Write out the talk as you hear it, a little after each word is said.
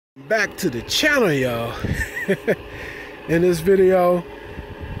Back to the channel, y'all. In this video,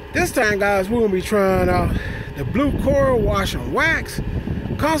 this time guys, we're gonna be trying out the Blue Coral Wash and Wax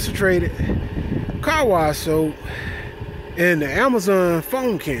concentrated car wash soap in the Amazon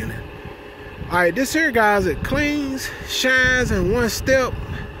foam cannon. Alright, this here guys, it cleans, shines in one step,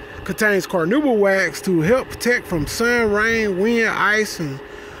 contains carnauba wax to help protect from sun, rain, wind, ice, and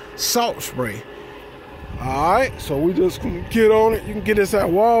salt spray. Alright, so we just gonna get on it. You can get this at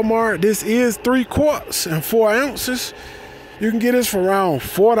Walmart. This is 3 quarts and 4 ounces. You can get this for around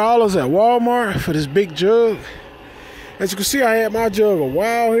 $4 at Walmart for this big jug. As you can see, I had my jug a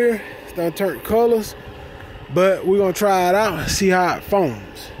while here. It's done turned colors, but we're gonna try it out and see how it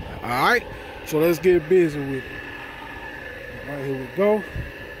foams. Alright, so let's get busy with it. Alright, here we go.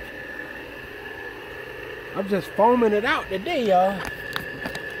 I'm just foaming it out today, y'all.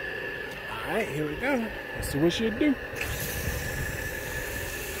 Alright, here we go. Let's see what she'll do.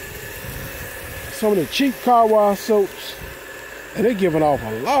 Some of the cheap car wash soaps, and they're giving off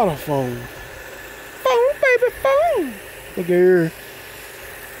a lot of foam. Foam, baby, foam. Look at here.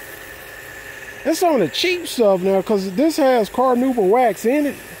 That's some of the cheap stuff now, because this has carnauba wax in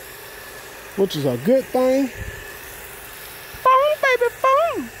it, which is a good thing. Foam, baby,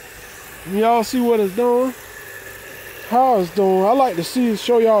 foam. Y'all see what it's doing? How it's doing. I like to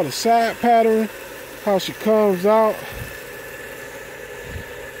show y'all the side pattern, how she comes out.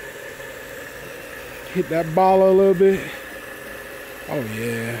 Hit that bottle a little bit. Oh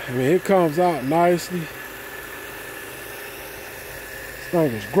yeah, I mean, it comes out nicely. This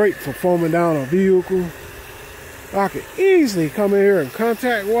thing is great for foaming down a vehicle. I could easily come in here and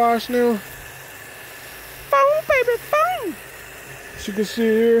contact wash now. Foam, baby, foam. As you can see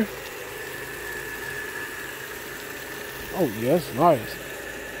here. Oh yeah, it's nice.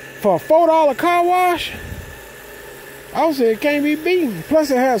 For a $4 car wash, I would say it can't be beaten.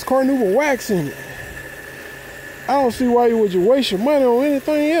 Plus it has carnauba wax in it. I don't see why you would waste your money on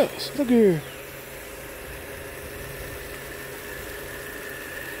anything else. Look here.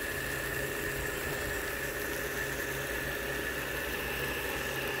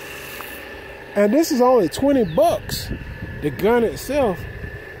 And this is only 20 bucks, the gun itself.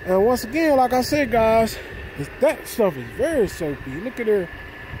 And once again, like I said, guys, that stuff is very soapy. Look at her,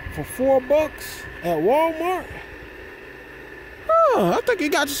 for 4 bucks at Walmart. Oh, I think you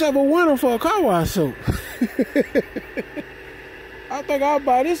got yourself a winner for a car wash soap. I think I'll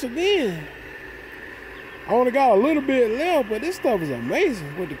buy this again. I only got a little bit left, but this stuff is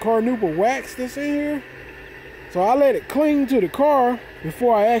amazing with the carnauba wax that's in here. So I let it cling to the car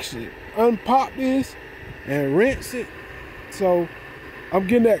before I actually unpop this and rinse it. So I'm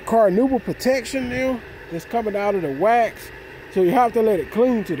getting that carnauba protection now that's coming out of the wax. So you have to let it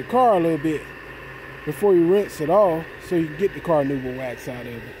cling to the car a little bit before you rinse it off, so you can get the carnauba wax out of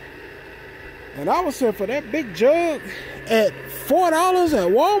it. And I would say for that big jug at $4 at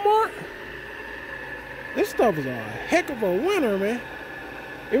Walmart, this stuff is a heck of a winner, man.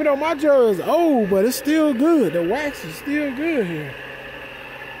 Even though my jug is old, but it's still good. The wax is still good here.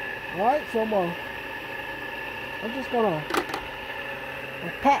 Alright, so I'm just gonna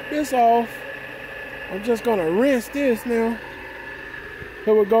pop this off. I'm just gonna rinse this now.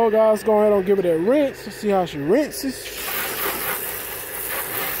 Here we go, guys. Go ahead and give it a rinse. Let's see how she rinses.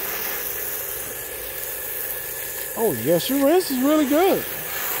 Oh yeah, she rinses really good.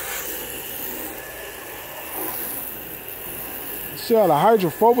 See how the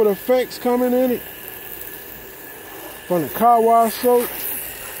hydrophobic effects coming in it from the car wash soap.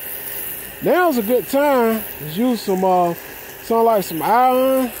 Now's a good time to use some like some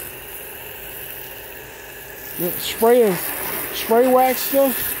iron, spray wax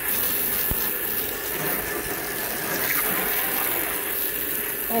stuff.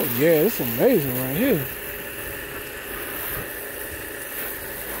 Oh yeah, it's amazing right here.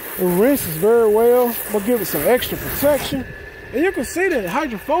 It rinses very well. I'm gonna give it some extra protection. And you can see the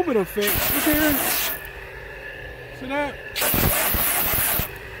hydrophobic effect. Look here. See that?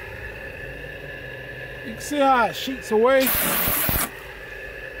 You can see how it sheets away.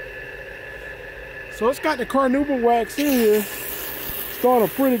 So it's got the carnauba wax in here. It's done a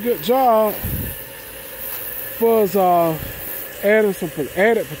pretty good job for us adding some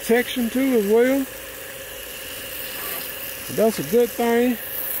added protection too as well. So that's a good thing.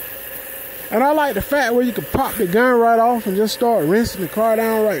 And I like the fact where you can pop the gun right off and just start rinsing the car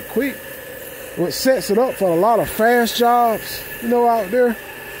down right quick. Which sets it up for a lot of fast jobs, you know, out there.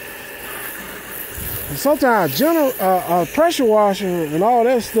 And sometimes pressure washing and all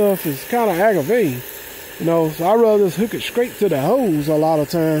that stuff is kind of aggravating. You know, so I'd rather just hook it straight to the hose a lot of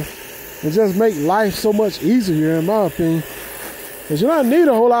times. It just make life so much easier, in my opinion. Because you don't need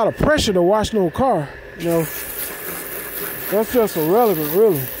a whole lot of pressure to wash no car. You know, that's just irrelevant,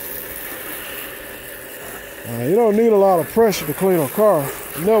 really. You don't need a lot of pressure to clean a car.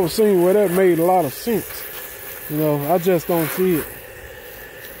 Never seen where that made a lot of sense. You know, I just don't see it.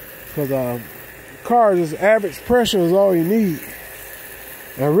 Because car just average pressure is all you need.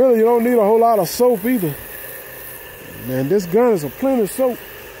 And really, you don't need a whole lot of soap either. Man, this gun is a plenty of soap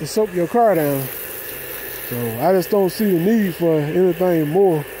to soak your car down. So I just don't see the need for anything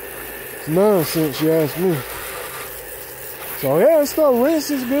more. It's nonsense, you ask me. So yeah, this stuff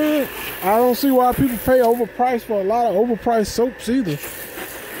rinse is good. I don't see why people pay overpriced for a lot of overpriced soaps either.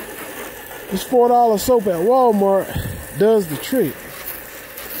 This $4 soap at Walmart does the trick.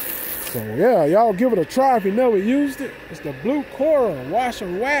 So yeah, y'all give it a try if you never used it. It's the Blue Coral Wash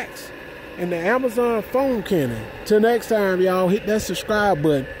and Wax and the Amazon Foam Cannon. Till next time, y'all, hit that subscribe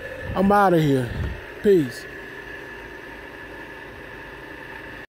button. I'm out of here. Peace.